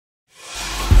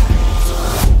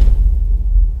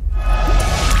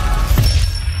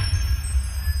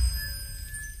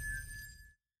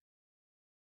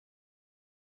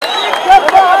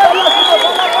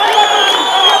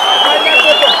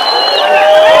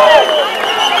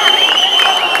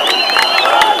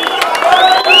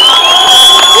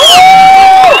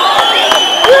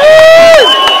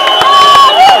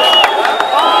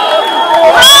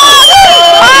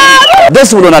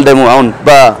ደስ ብሎናል ደግሞ አሁን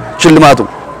በሽልማቱ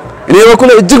እኔ በኩል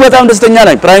እጅግ በጣም ደስተኛ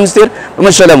ነኝ ፕራይም ሚኒስተር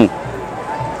በመሸለሙ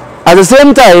at the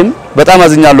same time በጣም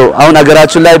አዝኛለሁ አሁን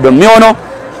ሀገራችን ላይ በሚሆነው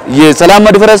የሰላም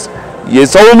መድፈረስ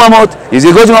የሰው መሞት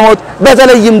የዜጎች መሞት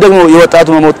በተለይም ደግሞ የወጣቱ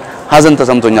መሞት ሀዘን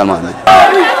ተሰምቶኛል ማለት ነው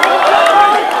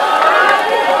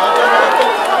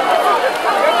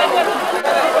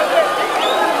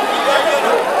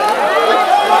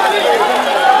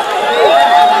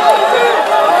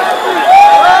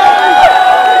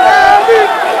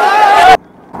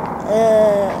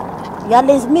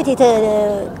ያለኝ ስሜት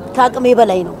ከአቅሜ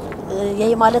በላይ ነው ይሄ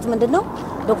ማለት ምንድነው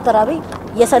ዶክተር አብይ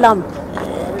የሰላም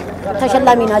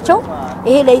ተሸላሚ ናቸው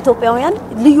ይሄ ለኢትዮጵያውያን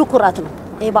ልዩ ኩራት ነው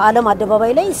ይሄ በአለም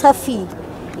አደባባይ ላይ ሰፊ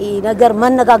ነገር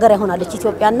መነጋገር ይሆናለች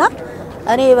ኢትዮጵያና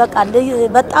እኔ በቃ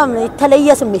በጣም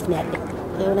የተለየ ስሜት ነው ያለኝ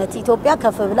እውነት ኢትዮጵያ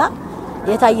ከፍ ብላ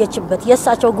የታየችበት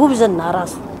የሳቸው ጉብዝና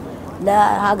ራሱ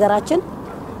ለሀገራችን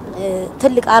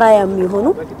ትልቅ አራያ የሚሆኑ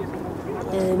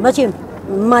መቼም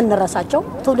ማንረሳቸው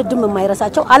ትውልድም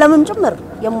የማይረሳቸው ዓለምም ጭምር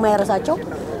የማይረሳቸው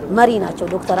መሪ ናቸው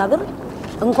ዶክተር አብይ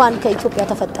እንኳን ከኢትዮጵያ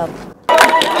ተፈጠሩ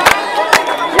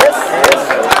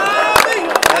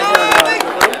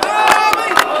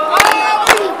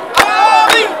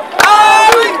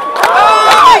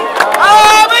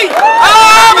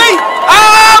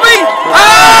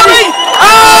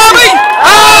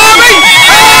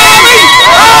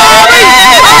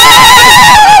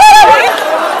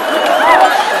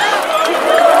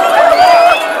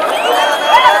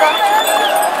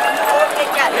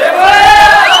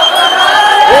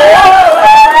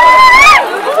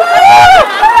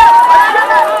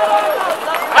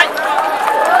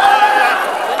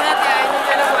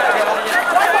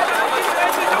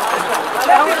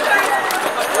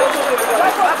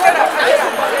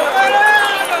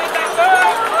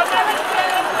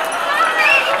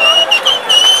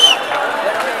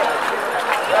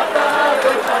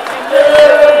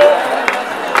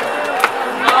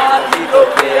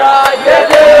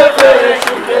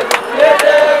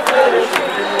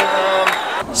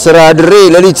ስራ ድሬ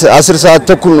ለሊት 10 ሰዓት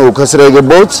ተኩል ነው ከስራ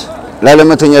የገባሁት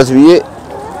ላለመተኛት ብዬ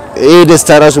ይሄ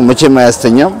ደስታ ራሱ መቼም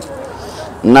አያስተኛም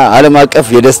እና ዓለም አቀፍ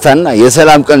የደስታና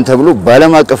የሰላም ቀን ተብሎ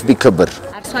በዓለም አቀፍ ቢከበር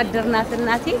አርሶ አደር ናት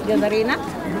እናቴ ገበሬ ናት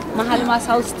መሃል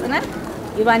ማሳ ውስጥ ነን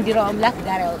የባንዲራው አምላክ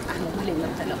ዳር ያወጣል ብለ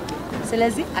የምትለው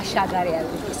ስለዚህ አሻጋሪ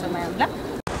ያለው የሰማይ አምላክ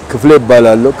ክፍሌ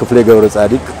ይባላልው ክፍሌ ገብረ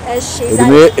ጻዲቅ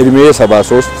እድሜ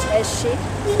 73 እሺ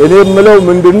እኔ የምለው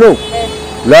ምንድነው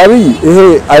ላብይ ይሄ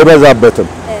አይበዛበትም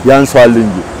ያንሷል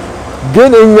እንጂ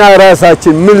ግን እኛ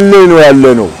ራሳችን ምን ላይ ነው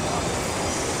ያለነው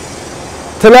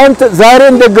ትላንት ዛሬ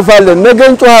እንደግፋለን ነገ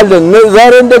እንጮሃለን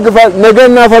ዛሬ እንደግፋለን ነገ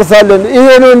እናፈርሳለን ይሄ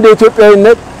ነው እንደ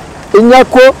ኢትዮጵያዊነት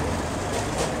እኛኮ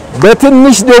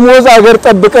በትንሽ ደሞዝ አገር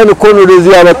ጠብቀን እኮ ነው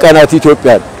ለዚህ ያበቃናት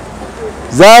ኢትዮጵያ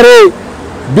ዛሬ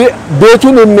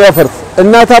ቤቱን የሚያፈርስ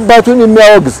እናት አባቱን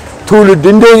የሚያወግዝ ትውልድ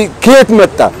እንደ ከየት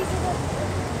መጣ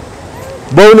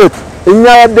በእውነት እኛ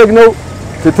ያደግነው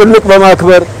ትልቅ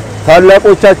በማክበር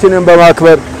ታላቆቻችንን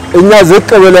በማክበር እኛ ዝቅ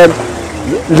ብለን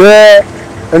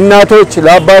ለእናቶች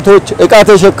ለአባቶች እቃ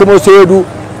ተሸክመው ሲሄዱ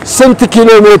ስንት ኪሎ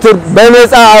ሜትር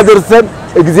በነፃ አድርሰን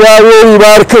እግዚአብሔር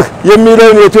ይባርክህ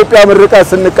የሚለውን የኢትዮጵያ ምርቃት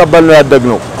ስንቀበል ነው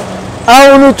ያደግነው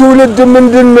አሁን ትውልድ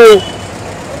ምንድነው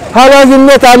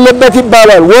ኃላፊነት አለበት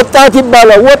ይባላል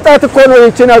ወጣት እኮ ነው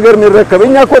እቺን ሀገር የሚረከብ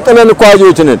እኛ እኮ ጥለን እኮ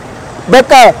አጆች ነን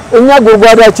በቃ እኛ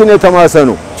ጉርጓዳችን የተማሰኑ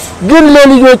ግን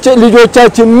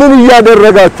ለልጆቻችን ምን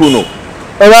ያደረጋችሁ ነው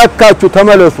እባካችሁ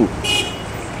ተመለሱ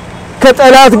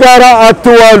ከጠላት ጋር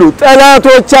አትዋሉ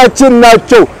ጠላቶቻችን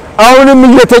ናቸው አሁንም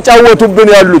እየተጫወቱብን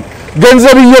ያሉት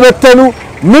ገንዘብ እየበተኑ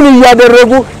ምን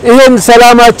ያደረጉ ይሄን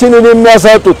ሰላማችንን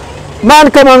የሚያሳጡት ማን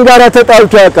ከማን ጋር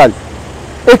ተጣልቶ ያውቃል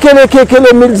እከለከለ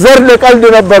የሚል ዘር ለቀልድ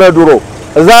ነበረ ድሮ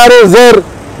ዛሬ ዘር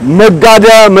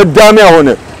መዳሚያ ሆነ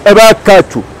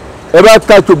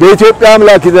እባካችሁ በኢትዮጵያ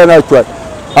አምላክ ይዘናችኋል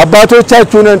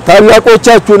አባቶቻችሁን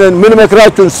ታላቆቻችሁን ምን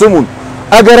መክራችሁን ስሙን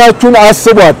አገራችሁን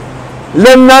አስቧት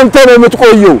ለእናንተ ነው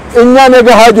የምትቆየው እኛ ነገ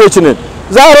ሀጆች ነን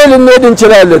ዛሬ ልንሄድ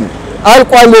እንችላለን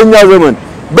አልቋል የኛ ዘመን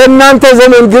በእናንተ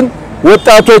ዘመን ግን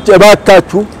ወጣቶች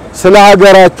እባካችሁ ስለ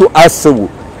ሀገራችሁ አስቡ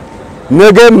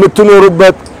ነገ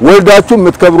የምትኖሩበት ወልዳችሁ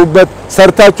የምትከብሩበት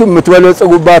ሰርታችሁ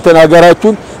የምትበለጽጉባትን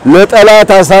ሀገራችሁን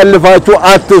ለጠላት አሳልፋችሁ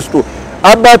አትስጡ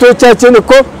አባቶቻችን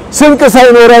እኮ ስንቅ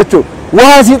ሳይኖራቸው ውሃ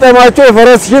ሲጠማቸው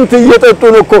የፈረስ ሽንት እየጠጡ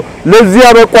ነው እኮ ለዚህ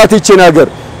ያበቋት ይቺ ነገር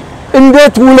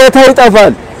እንዴት ውለታ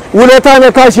ይጠፋል ውለታ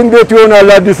ነካሽ እንዴት ይሆናል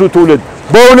አዲሱ ትውልድ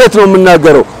በእውነት ነው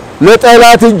የምናገረው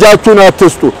ለጠላት እጃችሁን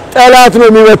አትስጡ ጠላት ነው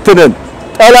የሚበትነን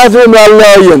ጠላት ነው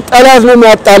የሚያለያየን ጠላት ነው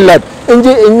የሚያጣላን እንጂ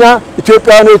እኛ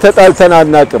ኢትዮጵያኖች ተጣልተን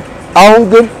አናቅም አሁን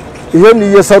ግን ይሄን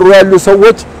እየሰሩ ያሉ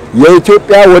ሰዎች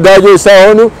የኢትዮጵያ ወዳጆች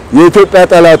ሳይሆኑ የኢትዮጵያ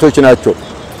ጠላቶች ናቸው።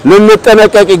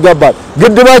 ልንጠነቀቅ ይገባል።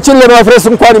 ግድባችን ለማፍረስ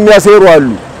እንኳን የሚያሰሩ አሉ።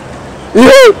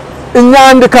 ይሄ እኛ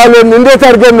አንድ ካለን እንዴት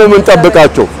አድርገን ነው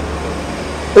የምንጠብቃቸው?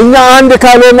 እኛ አንድ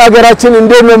ካለን ሀገራችን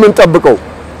እንዴት ነው የምንጠብቀው?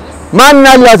 ማን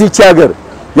አላት ይቺ ሀገር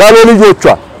ያለ ልጆቿ?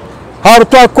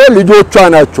 ሀብቷ እኮ ልጆቿ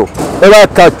ናቸው።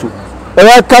 እባካችሁ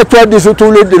አዲሱ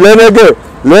ትውልድ ለነገ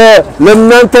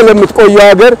ለእናንተ ለምትቆዩ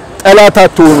ሀገር ጠላት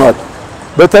አትሁኗት።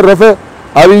 በተረፈ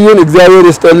አብይን እግዚአብሔር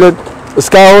ይስጥልን።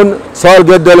 እስካሁን ሰው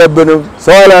አልገደለብንም፣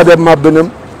 ሰው አላደማብንም።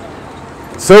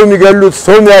 ሰው የሚገሉት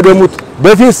ሰው የሚያደሙት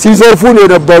በፊት ሲዘርፉን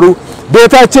የነበሩ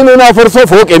ቤታችንን አፈርሰው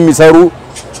ፎቅ የሚሰሩ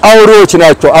አውሬዎች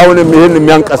ናቸው። አሁንም ይሄን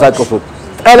የሚያንቀሳቅሱት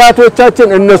ጠላቶቻችን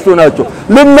እነሱ ናቸው።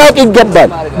 ልናቅ ይገባል።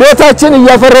 ቤታችን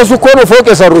እያፈረሱ እኮ ነው ፎቅ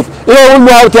የሰሩት። ይሄ ሁሉ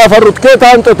ሀብት ያፈሩት ከየት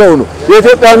አንጥተው ነው?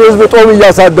 የኢትዮጵያን ሕዝብ ጦም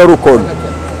እያሳደሩ እኮ ነው።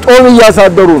 ጦም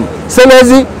እያሳደሩ ነው።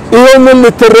 ስለዚህ ይሄንን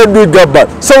ልትረዱ ይገባል።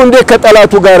 ሰው እንዴት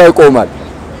ከጠላቱ ጋር ይቆማል?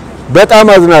 በጣም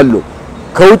አዝናለሁ።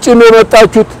 ከውጭም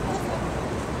የመጣችሁት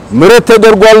ምረት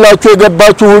ተደርጓላችሁ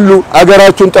የገባችሁ ሁሉ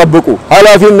አገራችሁን ጠብቁ።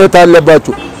 ኃላፊነት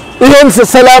አለባችሁ። ይሄን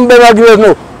ሰላም በማግኘት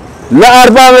ነው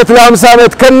ለ40 ዓመት ለ50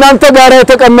 ዓመት ከናንተ ጋር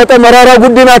የተቀመጠ መራራ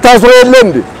ጉዲና ታስሮ የለ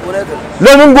እንዴ?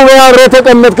 ለምን ጉባኤ አብሮ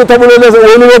ተቀመጥክ ተብሎ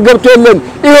ለወኑ ወገብቶ የለን?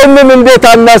 ይሄንን እንዴት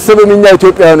አናስብም እኛ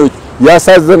ኢትዮጵያኖች?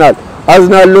 ያሳዝናል።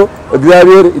 አዝናለሁ።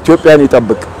 እግዚአብሔር ኢትዮጵያን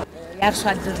ይጠብቅ። ያርሶ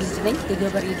አደር ልጅ ነኝ፣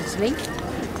 የገበሬ ልጅ ነኝ።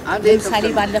 ለምሳሌ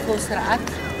ባለፈው ስርዓት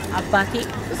አባቴ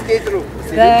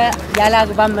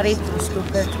ያላግባብ መሬት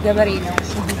ወስዶበት ገበሬ ነው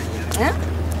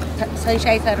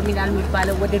ሰንሻይ ተርሚናል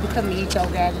የሚባለው ወደ ዱከም መሄጃው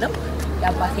ጋር ያለው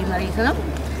የአባቴ መሬት ነው።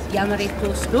 ያ መሬት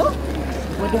ተወስዶ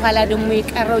ወደ ኋላ ደግሞ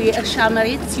የቀረው የእርሻ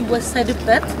መሬት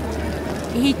ሲወሰድበት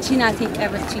ይህቺ ናት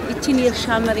የቀረች እቺን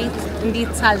የእርሻ መሬት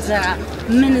እንዴት ሳልዘራ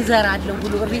ምን ዘራለሁ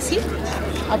ብሎ ሪሲ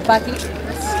አባቴ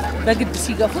በግድ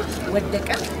ሲገፉት ወደቀ።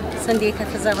 ስንዴ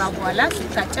ከተዘራ በኋላ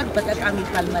ሲታጨድ በጠቃሚ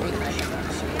ባል መሬት አለ።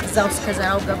 እዛው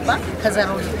ከዘራው ገባ።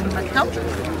 ከዘራው መታው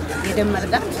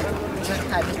የደመርጋት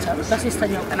ዘርታለች።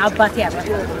 በሶስተኛው ቀን አባቴ ያረፈ።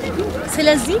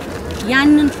 ስለዚህ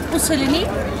ያንን ቁስል እኔ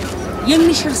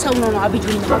የሚሽር ሰው ነው አብይ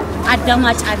ነው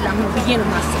አዳማጭ አላህ ነው ብዬ ነው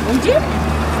ማስበው እንጂ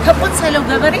ከቆሰለው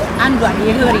ገበሬ አንዷ ነው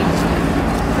የገበሬ ልጅ።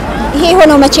 ይሄ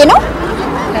ሆኖ መቼ ነው?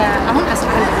 አሁን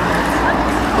 11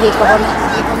 ይሄ ከሆነ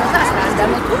 11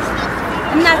 አመቱ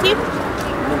እናቴ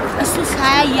እሱ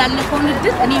ሳያይ ያለፈውን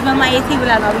እድል እኔ በማየቴ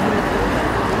ብላ ነው አብይ ነው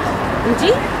እንጂ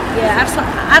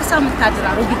የአርሳ መታደራ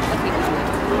ሮቢት ነው።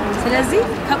 ስለዚህ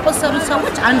ከቆሰሉ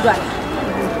ሰዎች አንዷ ነው።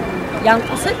 ያን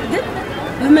ቁስል ግን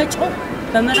በመጮ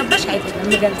በመረበሽ አይደለም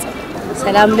የሚገልጸው።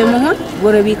 ሰላም ለመሆን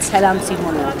ጎረቤት ሰላም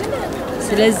ሲሆን ነው።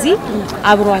 ስለዚህ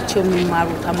አብሯቸው የሚማሩ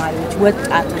ተማሪዎች፣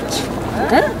 ወጣቶች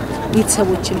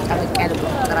ቤተሰቦችን ጠበቅ ያለ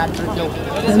ቁጥጥር አድርገው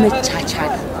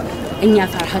በመቻቻል እኛ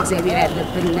ፈርሃ እግዚአብሔር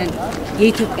ያለብንን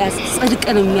የኢትዮጵያ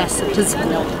ጽድቅን የሚያስብ ህዝብ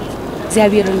ነው።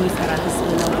 እግዚአብሔርን የሚፈራ ህዝብ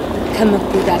ነው።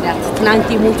 ከመጎዳዳት ትናንት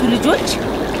የሞቱ ልጆች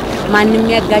ማንንም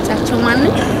ያጋጫቸው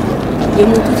ማንንም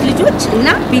የሞቱት ልጆች እና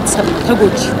ቤተሰብ ነው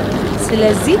ተጎጂ።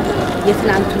 ስለዚህ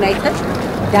የትናንቱን አይተን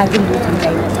ዳግም ሞት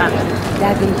እንዳይመጣ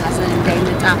ዳግም ሀዘን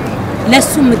እንዳይመጣ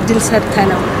ለሱም እድል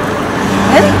ሰጥተነው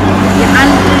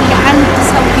የአንድ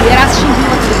ሰው የራስሽን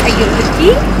ህይወት ልቀይር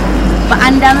ብትይ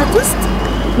በአንድ አመት ውስጥ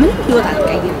ምን ህይወት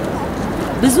አትቀይር።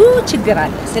 ብዙ ችግር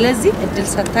አለ። ስለዚህ እድል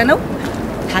ሰጥተነው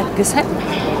ታግሰን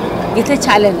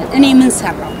የተቻለን እኔ ምን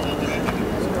ሰራው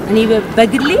እኔ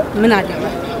በግሌ ምን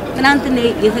አደረኩ ትናንት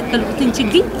የተከልኩትን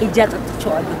ችግኝ እጃ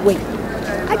ጠጥቼዋለሁ ወይ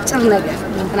አጭር ነገር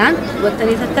ትናንት ወጥተን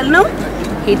የተከልነው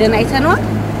ሄደን አይተነዋል።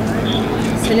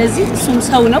 ስለዚህ እሱም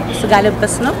ሰው ነው፣ ስጋ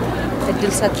ለበስ ነው።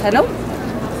 እድል ሰጥተነው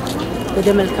ወደ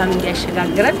መልካም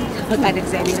እንዲያሸጋግረን ከፈቃድ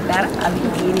እግዚአብሔር ጋር አብይ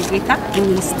ጌታ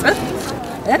ይመስጥር።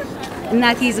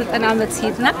 እናቴ 90 አመት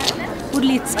ሴት ናት። ሁሌ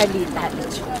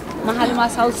ትጸልይልሃለች። መሀል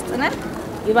ማሳ ውስጥ ነን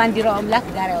የባንዲራው አምላክ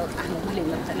ጋር ያወጣህ ነው ሁሌ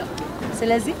የምትለው።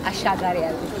 ስለዚህ አሻጋሪ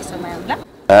ያለው የሰማይ አምላክ።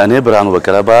 እኔ ብርሃኑ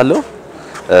በቀለ ባለው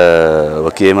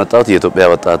ወኪል የመጣሁት የኢትዮጵያ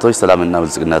ወጣቶች ሰላምና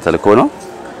ብልጽግና ተልእኮ ነው።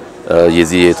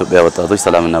 የዚህ የኢትዮጵያ ወጣቶች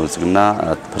ሰላምና ብልጽግና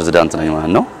ፕሬዝዳንት ነኝ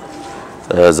ማለት ነው።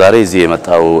 ዛሬ እዚህ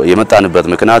የመጣንበት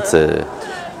ምክንያት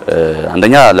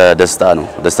አንደኛ ለደስታ ነው፣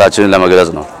 ደስታችንን ለመግለጽ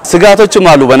ነው። ስጋቶችም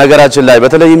አሉ በነገራችን ላይ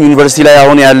በተለይም ዩኒቨርሲቲ ላይ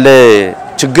አሁን ያለ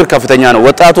ችግር ከፍተኛ ነው።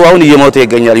 ወጣቱ አሁን እየሞተ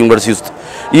ይገኛል ዩኒቨርሲቲ ውስጥ።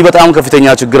 ይህ በጣም ከፍተኛ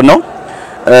ችግር ነው።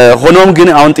 ሆኖም ግን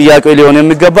አሁን ጥያቄው ሊሆን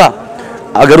የሚገባ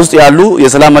አገር ውስጥ ያሉ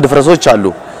የሰላም መደፍረሶች አሉ።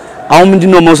 አሁን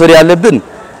ምንድነው መውሰድ ያለብን?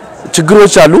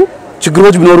 ችግሮች አሉ።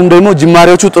 ችግሮች ቢኖሩም ደግሞ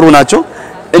ጅማሬዎቹ ጥሩ ናቸው።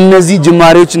 እነዚህ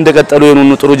ጅማሬዎች እንደቀጠሉ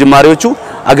የሆኑ ጥሩ ጅማሬዎቹ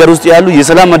አገር ውስጥ ያሉ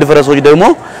የሰላም መደፍረሶች ደግሞ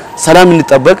ሰላም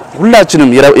እንዲጠበቅ ሁላችንም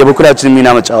የበኩላችንን ሚና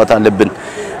መጫወት አለብን።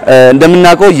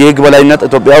 እንደምናውቀው የህግ በላይነት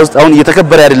ኢትዮጵያ ውስጥ አሁን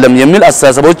እየተከበረ አይደለም የሚል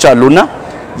አስተሳሰቦች አሉና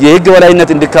የህግ በላይነት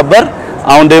እንዲከበር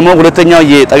አሁን ደግሞ ሁለተኛው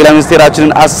የጠቅላይ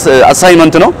ሚኒስቴራችንን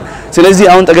አሳይመንት ነው ስለዚህ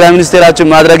አሁን ጠቅላይ ሚኒስቴራችን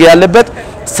ማድረግ ያለበት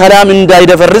ሰላም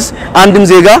እንዳይደፈርስ አንድም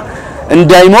ዜጋ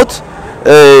እንዳይሞት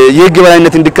የህግ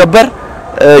በላይነት እንዲከበር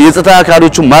የጸጥታ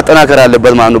አካሎቹ ማጠናከር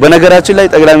አለበት ማለት ነው በነገራችን ላይ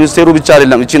ጠቅላይ ሚኒስቴሩ ብቻ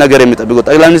አይደለም እቺ ነገር የሚጠብቀው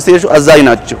ጠቅላይ ሚኒስቴሩ አዛዥ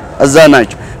ናቸው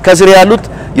ከስር ያሉት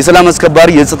የሰላም አስከባሪ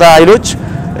የጸጥታ ኃይሎች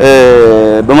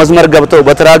በመስመር ገብተው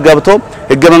በትራክ ገብተው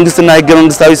ህገ መንግስትና ህገ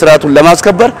መንግስታዊ ስርዓቱን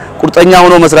ለማስከበር ቁርጠኛ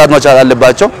ሆኖ መስራት መቻል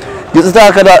አለባቸው የጸጥታ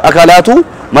አካላቱ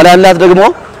መላላት ደግሞ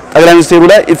ጠቅላይ ሚኒስቴሩ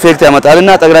ላይ ኢፌክት ያመጣልና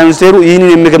ጠቅላይ ሚኒስቴሩ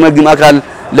ይህንን የሚገመግም አካል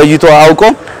ለይቶ አውቆ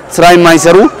ስራ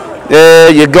የማይሰሩ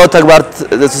የህገወጥ ተግባር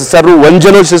ሲሰሩ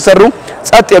ወንጀሎች ሲሰሩ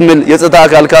ጸጥ የሚል የጸጥታ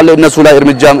አካል ካለ እነሱ ላይ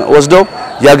እርምጃ ወስደው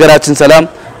የሀገራችን ሰላም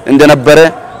እንደነበረ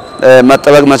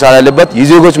መጠበቅ መቻል አለበት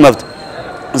የዜጎች መብት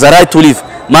ዘራይ ቱሊፍ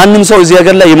ማንንም ሰው እዚህ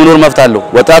ሀገር ላይ የመኖር መብት አለው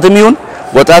ወጣትም ይሁን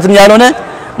ወጣትም ያልሆነ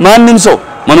ማንንም ሰው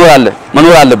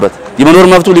መኖር አለበት የመኖር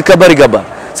መብቱ ሊከበር ይገባል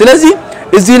ስለዚህ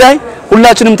እዚህ ላይ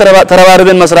ሁላችንም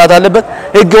ተረባርበን መስራት አለበት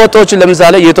ህገ ወጦችን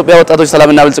ለምሳሌ የኢትዮጵያ ወጣቶች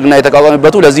ሰላምና ብልጽግና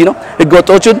የተቋቋመበት ለዚህ ነው ህገ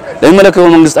ወጦችን ለሚመለከተው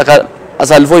መንግስት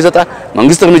አሳልፎ ይሰጣል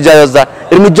መንግስት እርምጃ ይወስዳል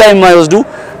እርምጃ የማይወስዱ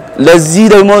ለዚህ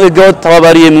ደግሞ ህገ ወጥ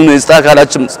ተባባሪ የሚሆኑ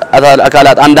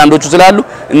አካላት አንዳንዶቹ ስላሉ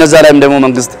እነዛ ላይም ደግሞ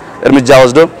መንግስት እርምጃ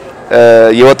ወስዶ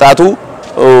የወጣቱ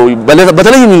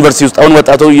በተለይ ዩኒቨርሲቲ ውስጥ አሁን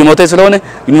ወጣቱ እየሞተ ስለሆነ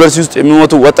ዩኒቨርሲቲ ውስጥ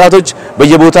የሚሞቱ ወጣቶች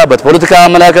በየቦታ በፖለቲካ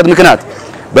አመላከት ምክንያት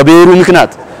በብሔሩ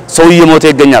ምክንያት ሰው እየሞተ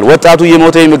ይገኛል ወጣቱ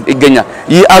እየሞተ ይገኛል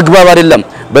ይህ አግባብ አይደለም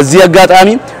በዚህ አጋጣሚ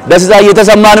ደስታ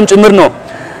እየተሰማንም ጭምር ነው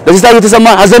ደስታ እየተሰማ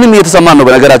ሀዘንም እየተሰማን ነው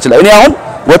በነገራችን ላይ እኔ አሁን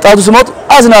ወጣቱ ሲሞት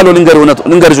አዝናለሁ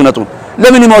ልንገርሽ እውነቱን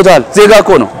ለምን ይሞታል ዜጋ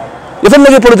እኮ ነው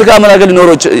የፈለገ ፖለቲካ አመላከት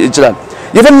ሊኖረው ይችላል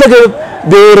የፈለገ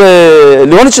ብሔር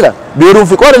ሊሆን ይችላል ብሔሩ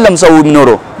ፍቆ አይደለም ሰው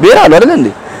የሚኖረው ብሔር አለ አይደል እንዴ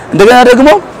እንደገና ደግሞ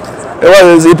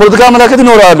የፖለቲካ አመላከት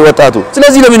ይኖራል ወጣቱ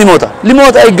ስለዚህ ለምን ይሞታል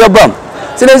ሊሞት አይገባም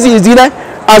ስለዚህ እዚህ ላይ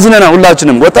አዝነና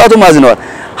ሁላችንም ወጣቱም አዝነዋል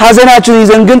ሀዘናችን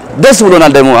ይዘን ግን ደስ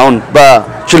ብሎናል ደግሞ አሁን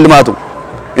በሽልማቱ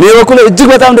እኔ በኩል እጅግ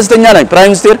በጣም ደስተኛ ነኝ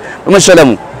ፕራይም ሚኒስቴር በመሸለሙ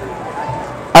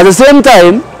at the same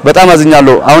time በጣም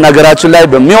አዝኛለሁ አሁን ሀገራችን ላይ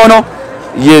በሚሆነው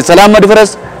የሰላም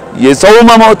መድፈረስ የሰው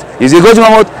መሞት የዜጎች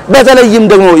መሞት በተለይም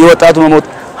ደግሞ የወጣቱ መሞት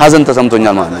ሀዘን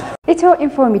ተሰምቶኛል ማለት ነው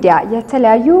ኢትዮኢንፎ ሚዲያ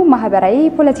የተለያዩ ማህበራዊ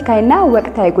ፖለቲካዊና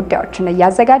ወቅታዊ ጉዳዮችን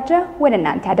ያዘጋጀ ወደ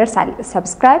እናንተ ያደርሳል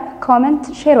ሰብስክራይብ ኮሜንት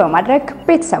ሼር በማድረግ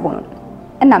ቤተሰቡን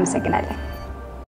እናመሰግናለን